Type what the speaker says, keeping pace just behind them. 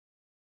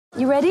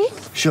You ready?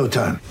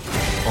 Showtime.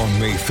 On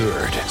May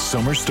 3rd,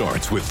 summer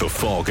starts with The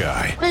Fall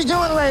Guy. Let's do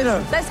it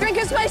later. Let's drink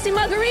a spicy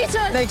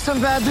margarita. Make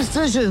some bad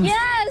decisions.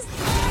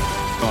 Yes!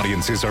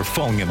 Audiences are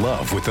falling in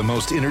love with the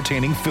most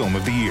entertaining film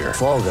of the year.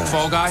 Fall Guy.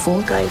 Fall Guy?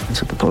 Fall Guy.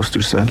 That's what the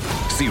poster said.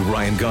 See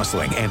Ryan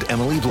Gosling and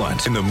Emily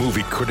Blunt in the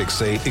movie critics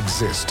say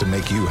exists to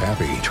make you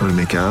happy. Trying to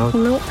make it out?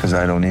 Nope. Because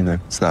I don't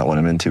either. It's not what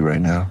I'm into right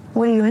now.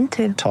 What are you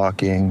into?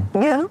 Talking.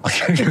 Yeah.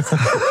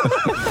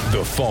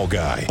 The Fall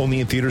Guy.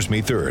 Only in theaters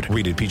May 3rd.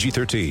 Rated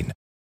PG-13.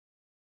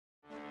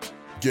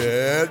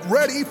 Get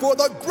ready for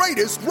the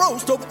greatest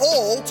roast of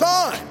all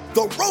time.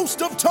 The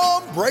Roast of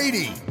Tom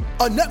Brady.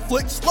 A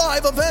Netflix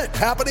live event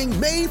happening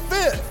May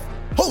 5th.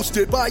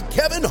 Hosted by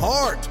Kevin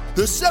Hart.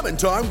 The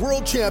 7-time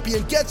world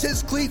champion gets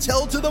his cleats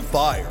held to the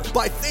fire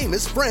by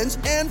famous friends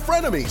and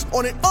frenemies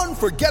on an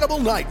unforgettable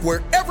night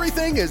where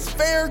everything is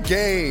fair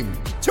game.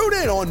 Tune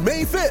in on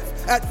May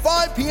 5th at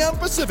 5 p.m.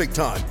 Pacific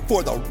time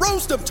for the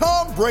Roast of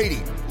Tom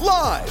Brady.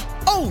 Live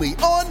only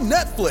on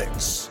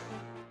Netflix.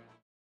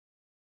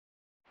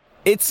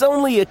 It's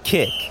only a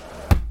kick,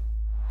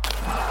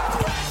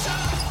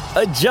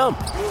 a jump,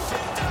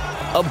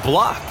 a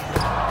block.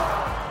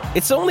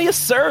 It's only a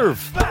serve.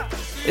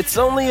 It's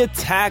only a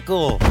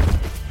tackle,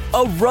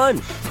 a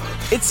run.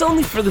 It's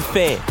only for the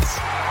fans.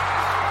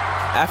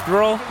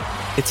 After all,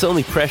 it's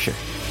only pressure.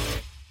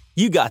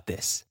 You got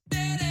this.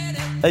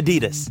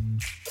 Adidas.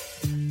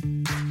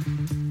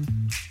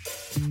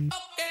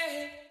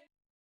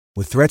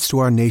 With threats to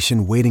our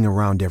nation waiting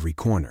around every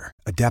corner,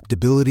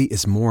 adaptability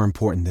is more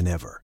important than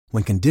ever.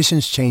 When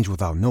conditions change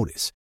without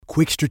notice,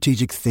 quick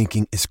strategic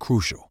thinking is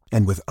crucial.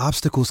 And with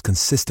obstacles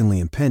consistently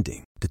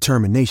impending,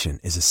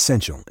 determination is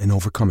essential in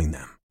overcoming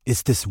them.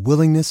 It's this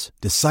willingness,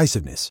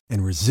 decisiveness,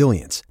 and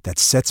resilience that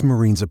sets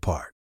Marines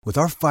apart. With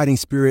our fighting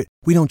spirit,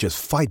 we don't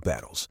just fight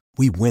battles,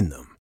 we win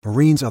them.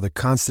 Marines are the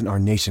constant our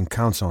nation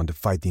counts on to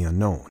fight the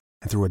unknown.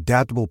 And through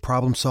adaptable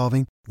problem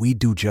solving, we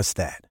do just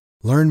that.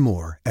 Learn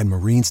more at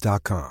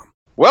Marines.com.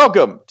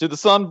 Welcome to the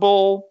Sun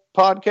Bowl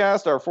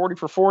podcast, our 40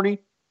 for 40.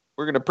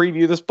 We're going to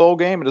preview this bowl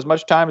game in as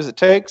much time as it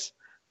takes.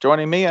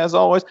 Joining me, as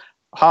always,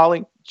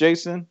 Holly,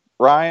 Jason,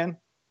 Ryan,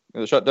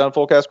 the Shutdown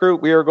Fullcast crew.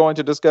 We are going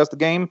to discuss the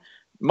game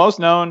most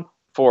known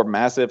for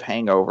massive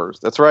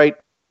hangovers. That's right.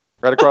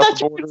 Right across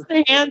the border.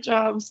 Say hand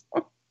jobs.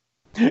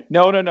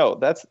 No.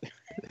 That's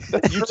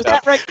you.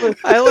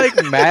 I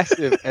like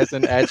massive as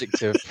an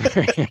adjective.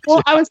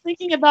 Well, I was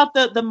thinking about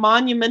the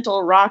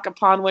monumental rock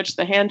upon which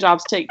the hand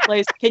jobs take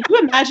place. Can you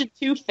imagine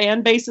two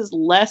fan bases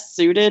less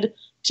suited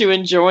to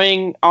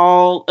enjoying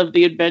all of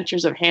the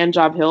adventures of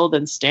Handjob Hill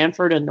than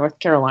Stanford and North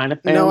Carolina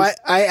fans? No,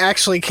 I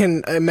actually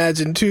can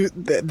imagine too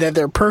that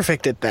they're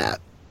perfect at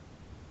that.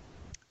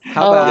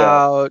 How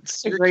about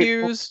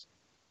Syracuse?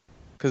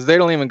 Because they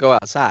don't even go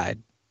outside.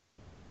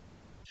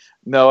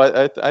 No,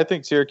 I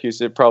think Syracuse,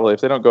 if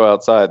they don't go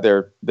outside,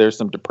 there's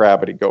some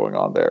depravity going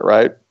on there,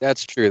 right?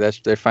 That's true.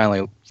 They're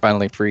finally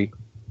free.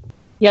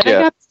 Yeah, they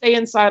got to stay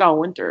inside all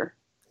winter.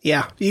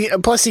 Yeah.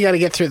 Plus, you got to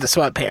get through the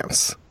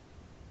sweatpants.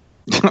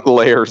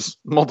 Layers,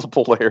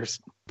 multiple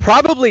layers.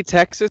 Probably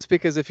Texas,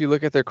 because if you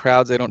look at their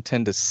crowds, they don't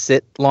tend to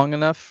sit long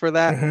enough for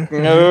that.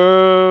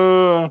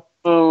 Mm-hmm.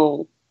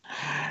 Oh.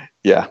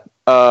 Yeah.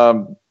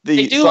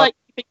 They do like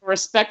keeping a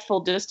respectful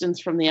distance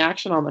from the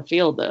action on the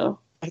field, though.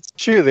 That's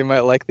true. They might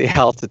like the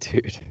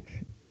altitude.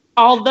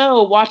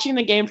 Although watching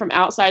the game from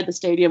outside the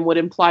stadium would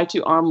imply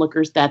to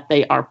onlookers that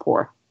they are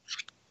poor.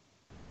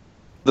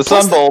 The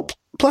Sun Bowl.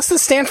 Plus, the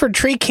Stanford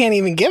tree can't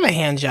even give a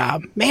hand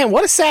job. Man,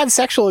 what a sad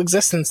sexual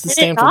existence the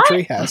Stanford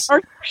tree has. Are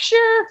you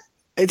sure?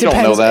 It depends.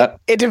 Don't know that.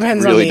 It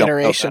depends Really on the don't know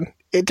iteration.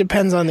 It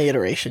depends on the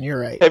iteration.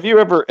 You're right. Have you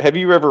ever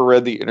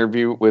read the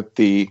interview with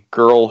the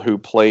girl who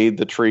played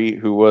the tree,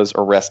 who was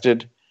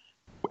arrested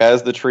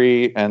as the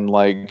tree, and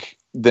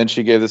then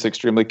she gave this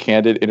extremely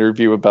candid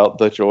interview about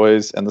the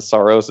joys and the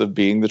sorrows of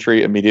being the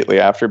tree immediately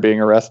after being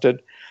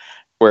arrested,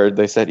 where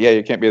they said, "Yeah,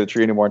 you can't be the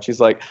tree anymore," and she's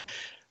like,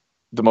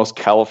 the most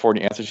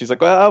California answer. She's like,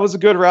 "Well, it was a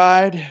good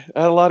ride.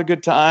 I had a lot of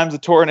good times. I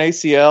tore an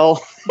ACL."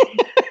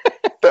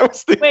 That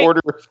was the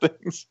order of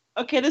things.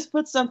 Okay, this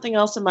puts something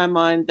else in my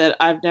mind that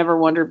I've never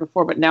wondered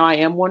before, but now I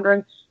am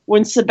wondering.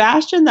 When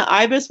Sebastian the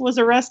Ibis was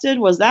arrested,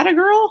 was that a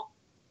girl?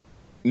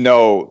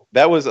 No,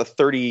 that was a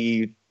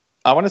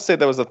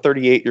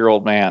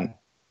 38-year-old man.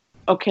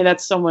 Okay,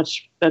 that's so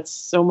much.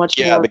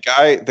 Yeah, more.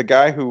 the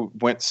guy who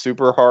went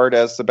super hard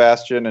as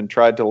Sebastian and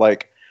tried to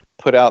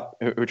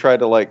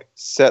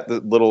set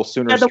the little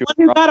Sooner. Yeah, the one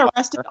who got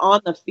arrested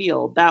on the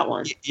field. That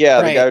one.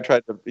 Yeah, right. the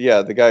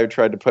guy who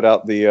tried to put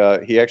out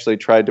he actually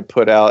tried to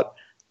put out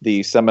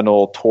the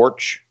Seminole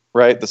torch,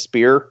 right? The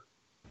spear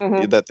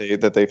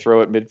that they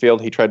throw at midfield.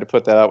 He tried to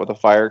put that out with a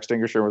fire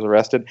extinguisher and was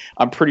arrested.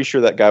 I'm pretty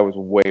sure that guy was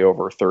way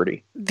over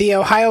 30. The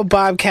Ohio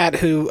Bobcat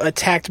who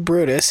attacked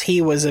Brutus,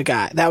 he was a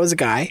guy. That was a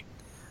guy.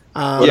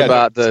 What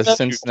about the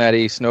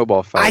Cincinnati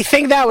snowball fight? I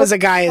think that was a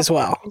guy as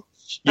well.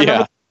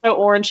 Yeah.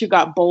 Orange who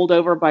got bowled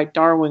over by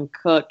Darwin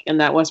Cook in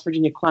that West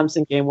Virginia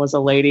Clemson game was a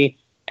lady,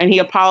 and he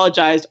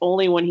apologized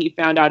only when he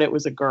found out it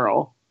was a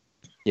girl.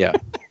 Yeah.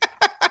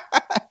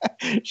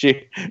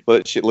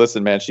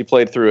 Listen, man. She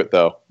played through it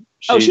though.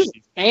 She was a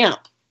champ.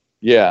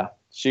 Yeah,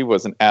 she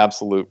was an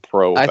absolute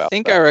pro. I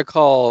think I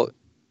recall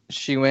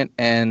she went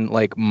and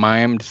like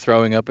mimed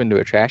throwing up into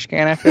a trash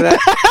can after that.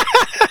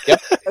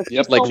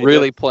 Yep. Like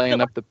really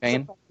playing up the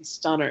pain.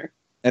 Stunner.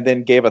 And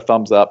then gave a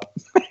thumbs up.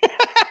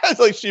 It's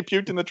like she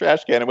puked in the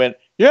trash can and went,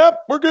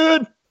 "Yep, we're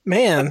good."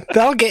 Man,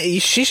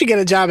 she should get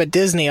a job at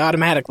Disney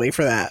automatically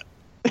for that.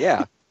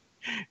 Yeah.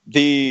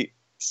 The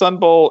Sun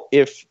Bowl,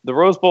 if the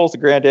Rose Bowl is the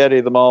granddaddy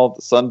of them all,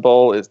 the Sun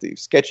Bowl is the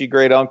sketchy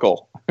great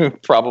uncle who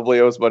probably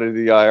owes money to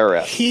the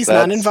IRS. He's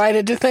not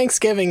invited to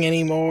Thanksgiving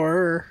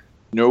anymore.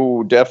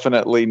 No,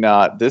 definitely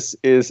not. This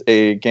is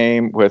a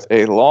game with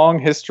a long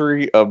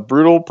history of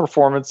brutal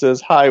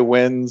performances, high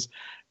wins,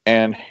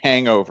 and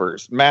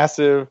hangovers.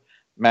 Massive,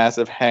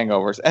 massive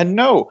hangovers. And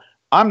no,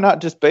 I'm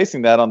not just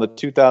basing that on the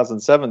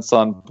 2007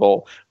 Sun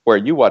Bowl, where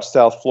you watch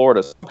South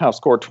Florida somehow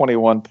score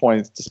 21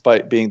 points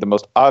despite being the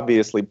most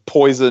obviously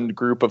poisoned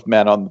group of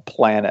men on the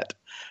planet.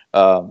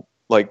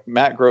 Like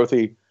Matt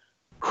Grothe,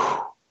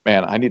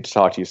 man, I need to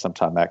talk to you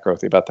sometime, Matt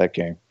Grothe, about that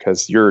game,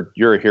 because you're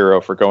a hero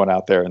for going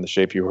out there in the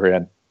shape you were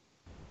in.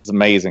 It's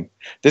amazing.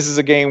 This is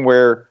a game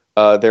where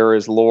there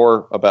is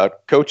lore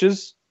about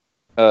coaches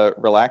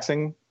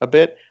relaxing a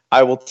bit.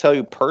 I will tell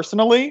you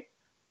personally,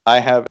 I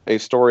have a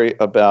story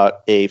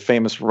about a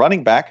famous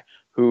running back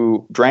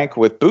who drank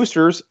with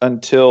boosters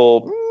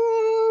until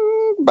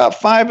about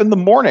 5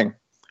 a.m.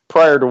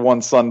 prior to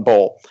one Sun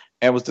Bowl,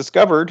 and was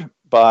discovered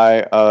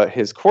by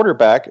his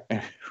quarterback,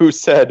 who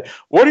said,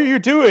 "What are you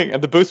doing?"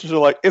 And the boosters are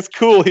like, "It's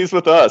cool, he's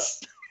with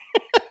us."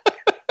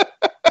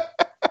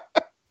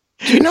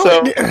 Do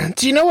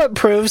you know what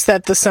proves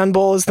that the Sun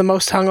Bowl is the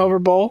most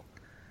hungover bowl?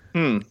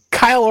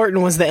 Kyle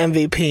Orton was the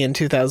MVP in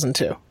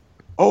 2002.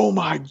 Oh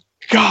my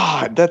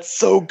God, that's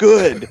so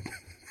good.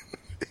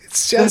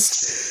 It's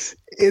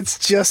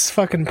just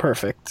fucking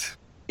perfect.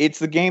 It's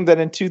the game that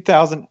in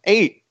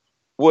 2008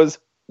 was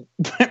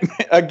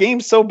a game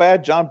so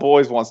bad John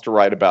Boyes wants to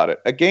write about it.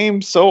 A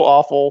game so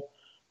awful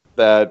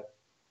that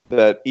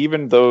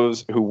even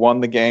those who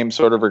won the game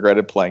sort of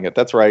regretted playing it.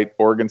 That's right.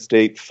 Oregon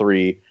State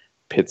 3,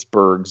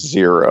 Pittsburgh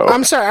 0.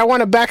 I'm sorry, I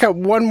want to back up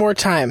one more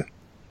time.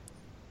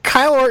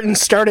 Kyle Orton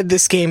started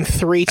this game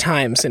 3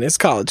 times in his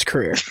college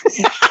career.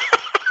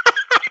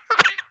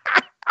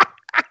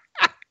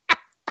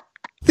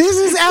 This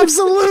is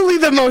absolutely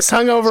the most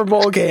hungover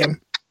bowl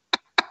game.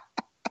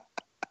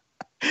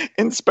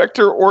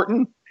 Inspector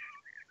Orton.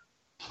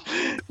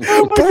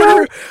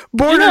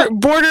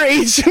 Border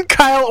agent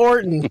Kyle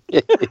Orton.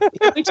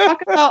 Can we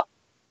talk about?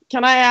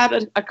 Can I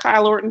add a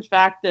Kyle Orton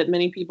fact that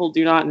many people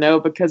do not know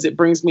because it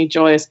brings me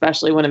joy,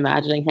 especially when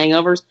imagining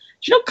hangovers?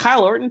 Do you know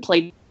Kyle Orton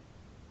played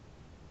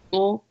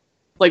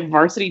like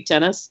varsity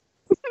tennis?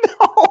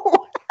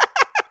 No.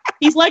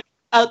 He's like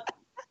a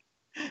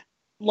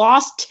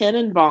Lost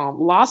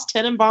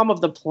Tenenbaum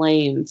of the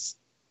Plains.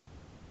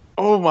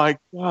 Oh my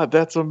God,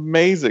 that's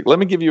amazing. Let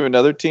me give you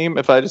another team.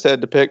 If I just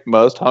had to pick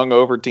most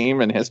hungover team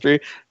in history,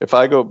 if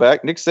I go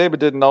back, Nick Saban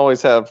didn't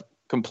always have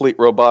complete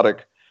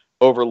robotic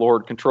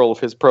overlord control of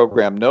his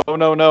program. No.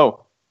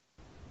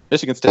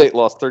 Michigan State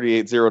lost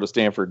 38-0 to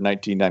Stanford in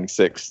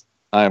 1996.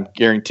 I'm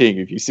guaranteeing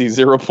if you see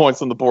 0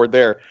 points on the board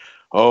there,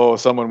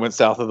 someone went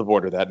south of the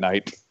border that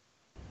night.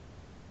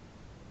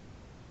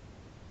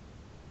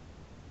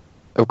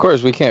 Of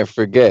course, we can't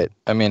forget.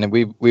 I mean,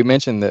 we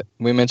mentioned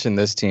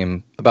this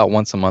team about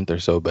once a month or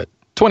so, but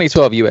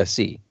 2012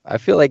 USC. I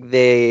feel like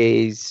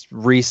they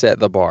reset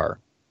the bar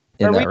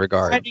in that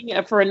regard. Are we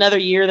fighting for another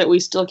year that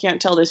we still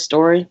can't tell this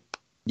story?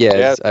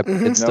 Yeah,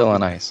 it's still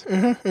on ice.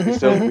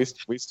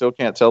 We still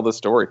can't tell the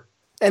story.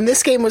 And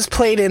this game was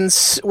played in,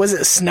 was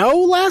it snow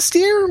last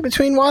year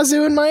between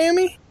Wazoo and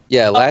Miami?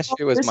 Yeah, last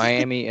year was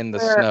Miami in the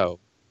snow.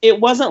 It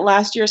wasn't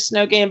last year's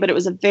snow game, but it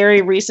was a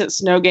very recent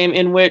snow game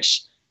in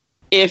which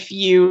if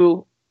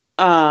you,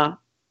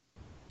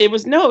 it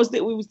was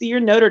the year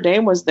Notre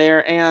Dame was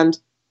there, and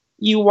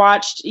you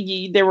watched,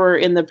 they were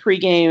in the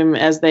pregame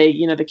as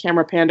the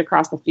camera panned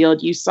across the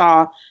field, you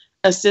saw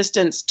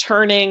assistants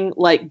turning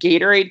like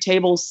Gatorade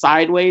tables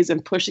sideways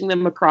and pushing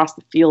them across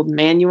the field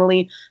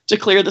manually to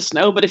clear the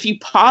snow. But if you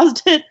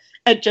paused it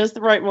at just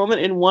the right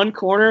moment in one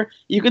corner,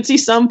 you could see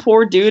some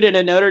poor dude in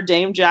a Notre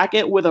Dame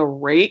jacket with a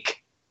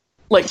rake,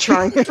 like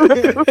trying to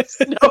remove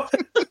snow.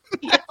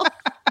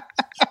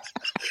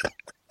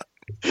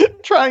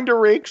 Trying to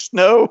rake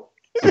snow.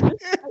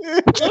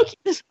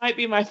 This might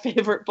be my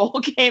favorite bowl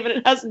game, and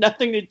it has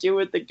nothing to do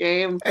with the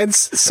game. And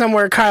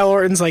somewhere Kyle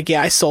Orton's like,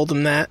 yeah, I sold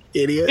him that,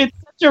 idiot. It's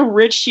such a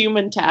rich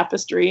human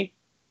tapestry.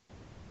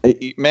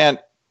 Man,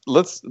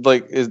 this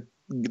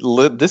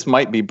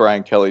might be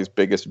Brian Kelly's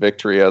biggest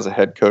victory as a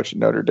head coach at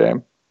Notre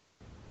Dame.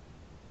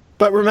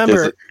 But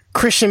remember,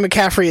 Christian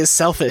McCaffrey is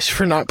selfish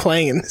for not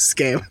playing in this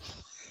game.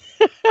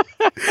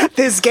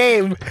 This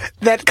game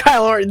that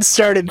Kyle Orton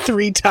started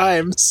 3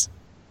 times.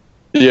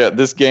 Yeah,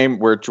 this game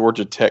where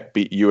Georgia Tech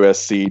beat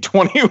USC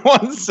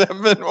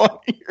 21-7 one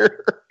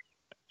year.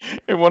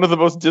 In one of the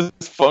most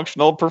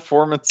dysfunctional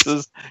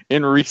performances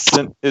in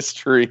recent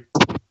history.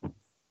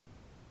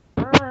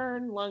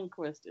 Burn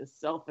Lundqvist is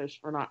selfish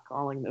for not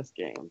calling this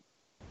game.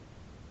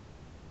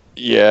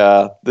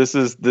 Yeah, this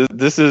is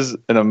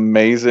an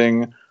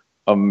amazing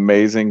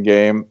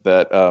game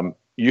that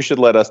you should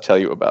let us tell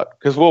you about,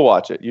 because we'll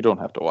watch it. You don't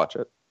have to watch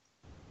it.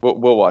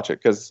 We'll watch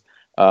it because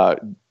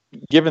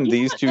given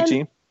these two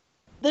teams,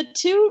 the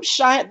two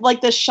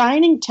the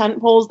shining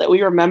tentpoles that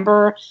we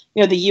remember,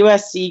 the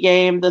USC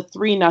game, the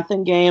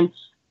 3-0 game,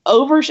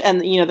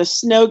 and the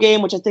snow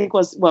game, which I think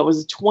was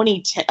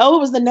 2010. Oh, it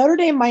was the Notre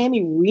Dame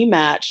Miami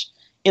rematch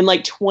in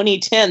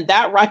 2010.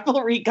 That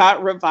rivalry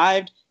got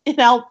revived in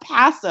El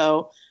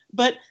Paso,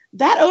 but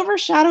that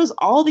overshadows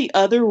all the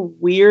other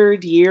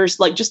weird years,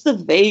 just the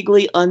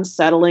vaguely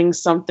unsettling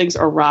something's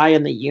awry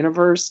in the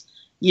universe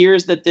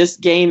years that this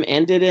game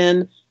ended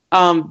in.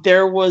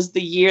 There was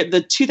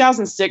the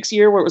 2006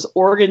 year where it was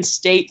Oregon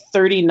State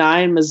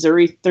 39,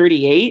 Missouri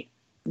 38.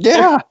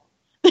 Yeah.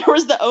 There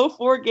was the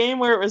 2004 game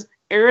where it was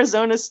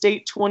Arizona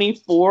State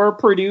 24,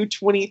 Purdue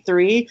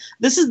 23.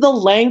 This is the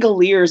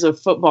Langoliers of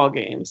football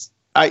games.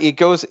 It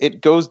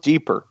goes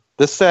deeper.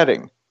 The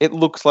setting. It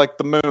looks like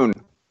the moon.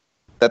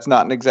 That's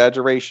not an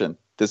exaggeration.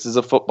 This is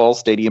a football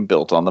stadium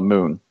built on the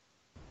moon.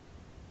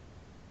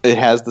 It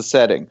has the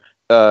setting.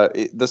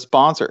 The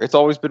sponsor. It's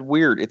always been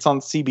weird. It's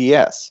on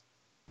CBS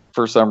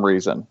for some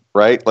reason,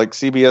 right?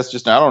 CBS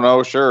just, I don't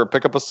know, sure,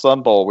 pick up a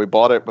Sun Bowl. We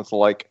bought it with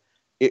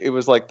it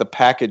was like the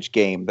package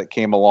game that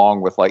came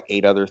along with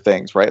 8 other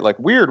things, right?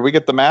 Weird, we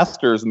get the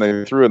Masters and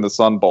they threw in the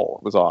Sun Bowl.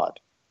 It was odd.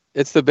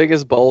 It's the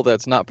biggest bowl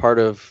that's not part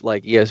of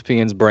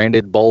ESPN's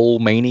branded Bowl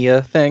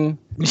Mania thing.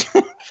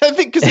 I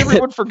think because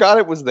everyone forgot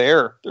it was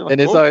there.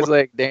 And it's always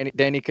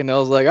Danny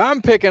Cannell's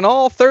I'm picking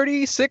all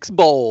 36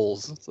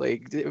 bowls. It's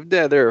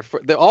they're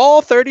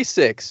all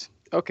 36.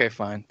 Okay,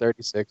 fine,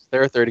 36.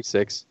 There are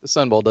 36. The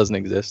Sun Bowl doesn't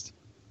exist.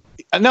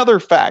 Another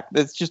fact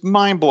that's just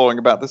mind-blowing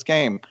about this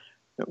game.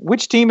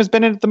 Which team has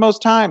been in it the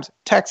most times?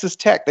 Texas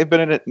Tech. They've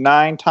been in it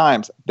 9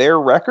 times. Their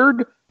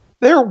record?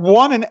 They're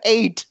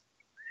 1-8.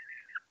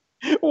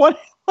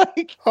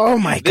 Oh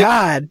my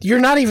God! You're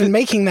not even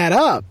making that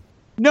up.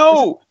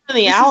 No,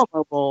 the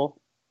Alamo Bowl.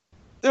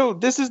 No,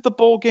 this is the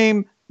bowl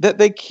game that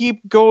they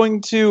keep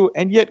going to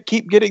and yet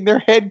keep getting their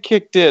head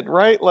kicked in,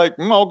 right?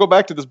 I'll go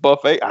back to this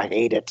buffet. I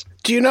hate it.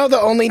 Do you know the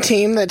only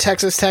team that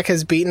Texas Tech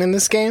has beaten in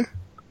this game?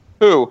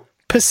 Who?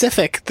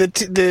 Pacific,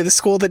 the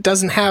school that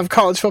doesn't have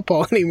college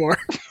football anymore.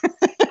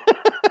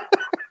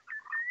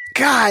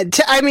 God,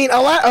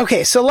 a lot.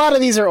 Okay, so a lot of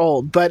these are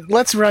old, but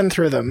let's run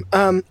through them.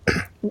 Hang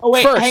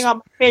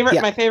on.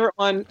 My favorite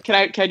one. Can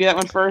I do that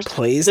one first?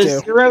 Please do.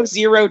 The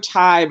 0-0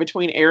 tie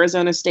between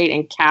Arizona State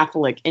and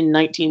Catholic in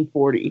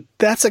 1940.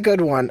 That's a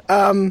good one.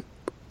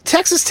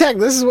 Texas Tech,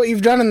 this is what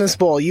you've done in this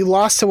bowl. You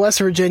lost to West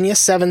Virginia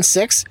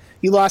 7-6.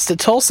 You lost to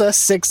Tulsa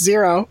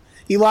 6-0.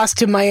 You lost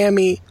to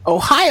Miami,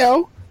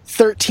 Ohio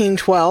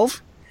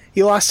 13-12.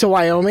 You lost to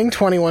Wyoming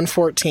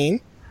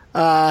 21-14.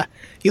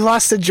 You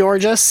lost to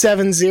Georgia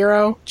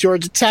 7-0,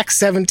 Georgia Tech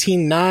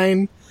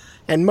 17-9,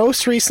 and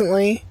most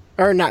recently,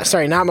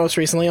 not most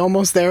recently,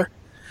 almost there,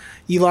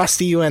 you lost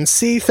to UNC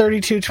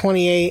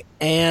 32-28,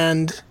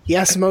 and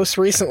yes, most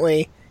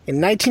recently, in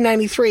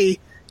 1993,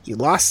 you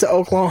lost to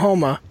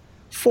Oklahoma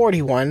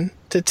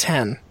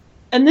 41-10.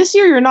 And this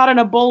year you're not in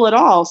a bowl at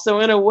all,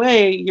 so in a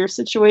way, your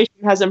situation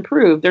has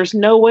improved. There's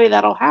no way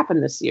that'll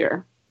happen this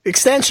year.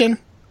 Extension.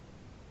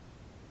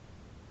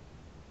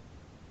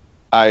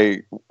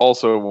 I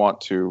also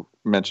want to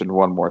mention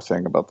one more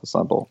thing about the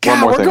Sun Bowl.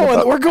 God,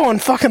 we're going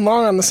fucking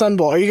long on the Sun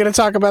Bowl. Are you going to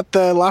talk about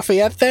the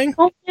Lafayette thing?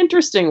 Oh,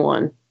 interesting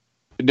one.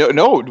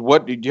 No.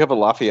 What, do you have a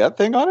Lafayette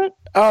thing on it?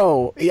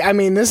 Oh, I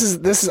mean, this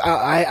is.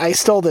 I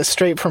stole this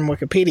straight from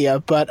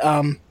Wikipedia, but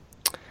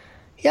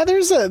yeah,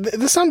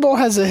 the Sun Bowl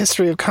has a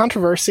history of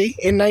controversy.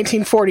 In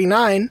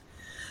 1949,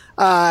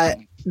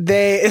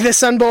 the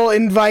Sun Bowl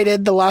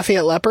invited the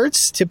Lafayette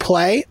Leopards to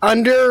play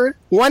under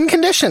one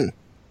condition: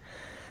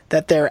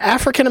 that their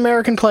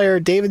African-American player,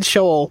 David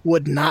Scholl,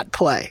 would not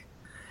play.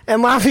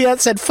 And Lafayette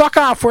said, fuck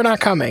off, we're not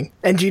coming.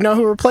 And do you know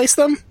who replaced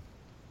them?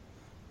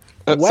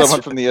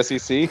 Someone from the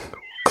SEC?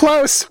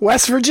 Close.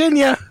 West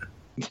Virginia.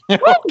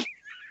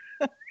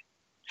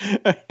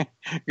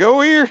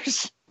 Go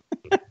Ears!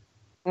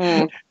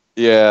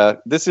 Yeah,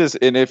 this is,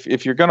 and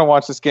if you're going to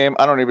watch this game,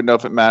 I don't even know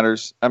if it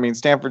matters. I mean,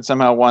 Stanford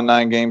somehow won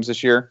 9 games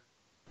this year.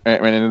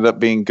 And it ended up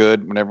being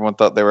good when everyone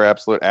thought they were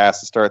absolute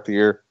ass to start the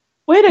year.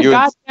 Wait a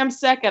goddamn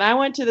second. I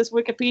went to this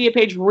Wikipedia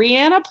page.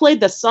 Rihanna played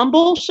the Sun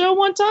Bowl show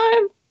one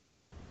time?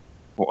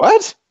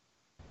 What?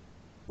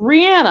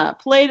 Rihanna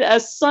played a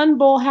Sun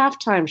Bowl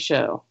halftime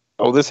show.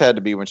 Oh, this had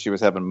to be when she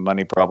was having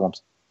money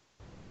problems.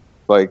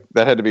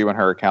 That had to be when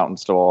her accountant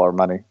stole all her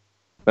money.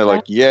 They're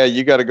like, yeah,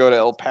 you got to go to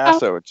El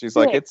Paso. And she's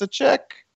like, it's a check.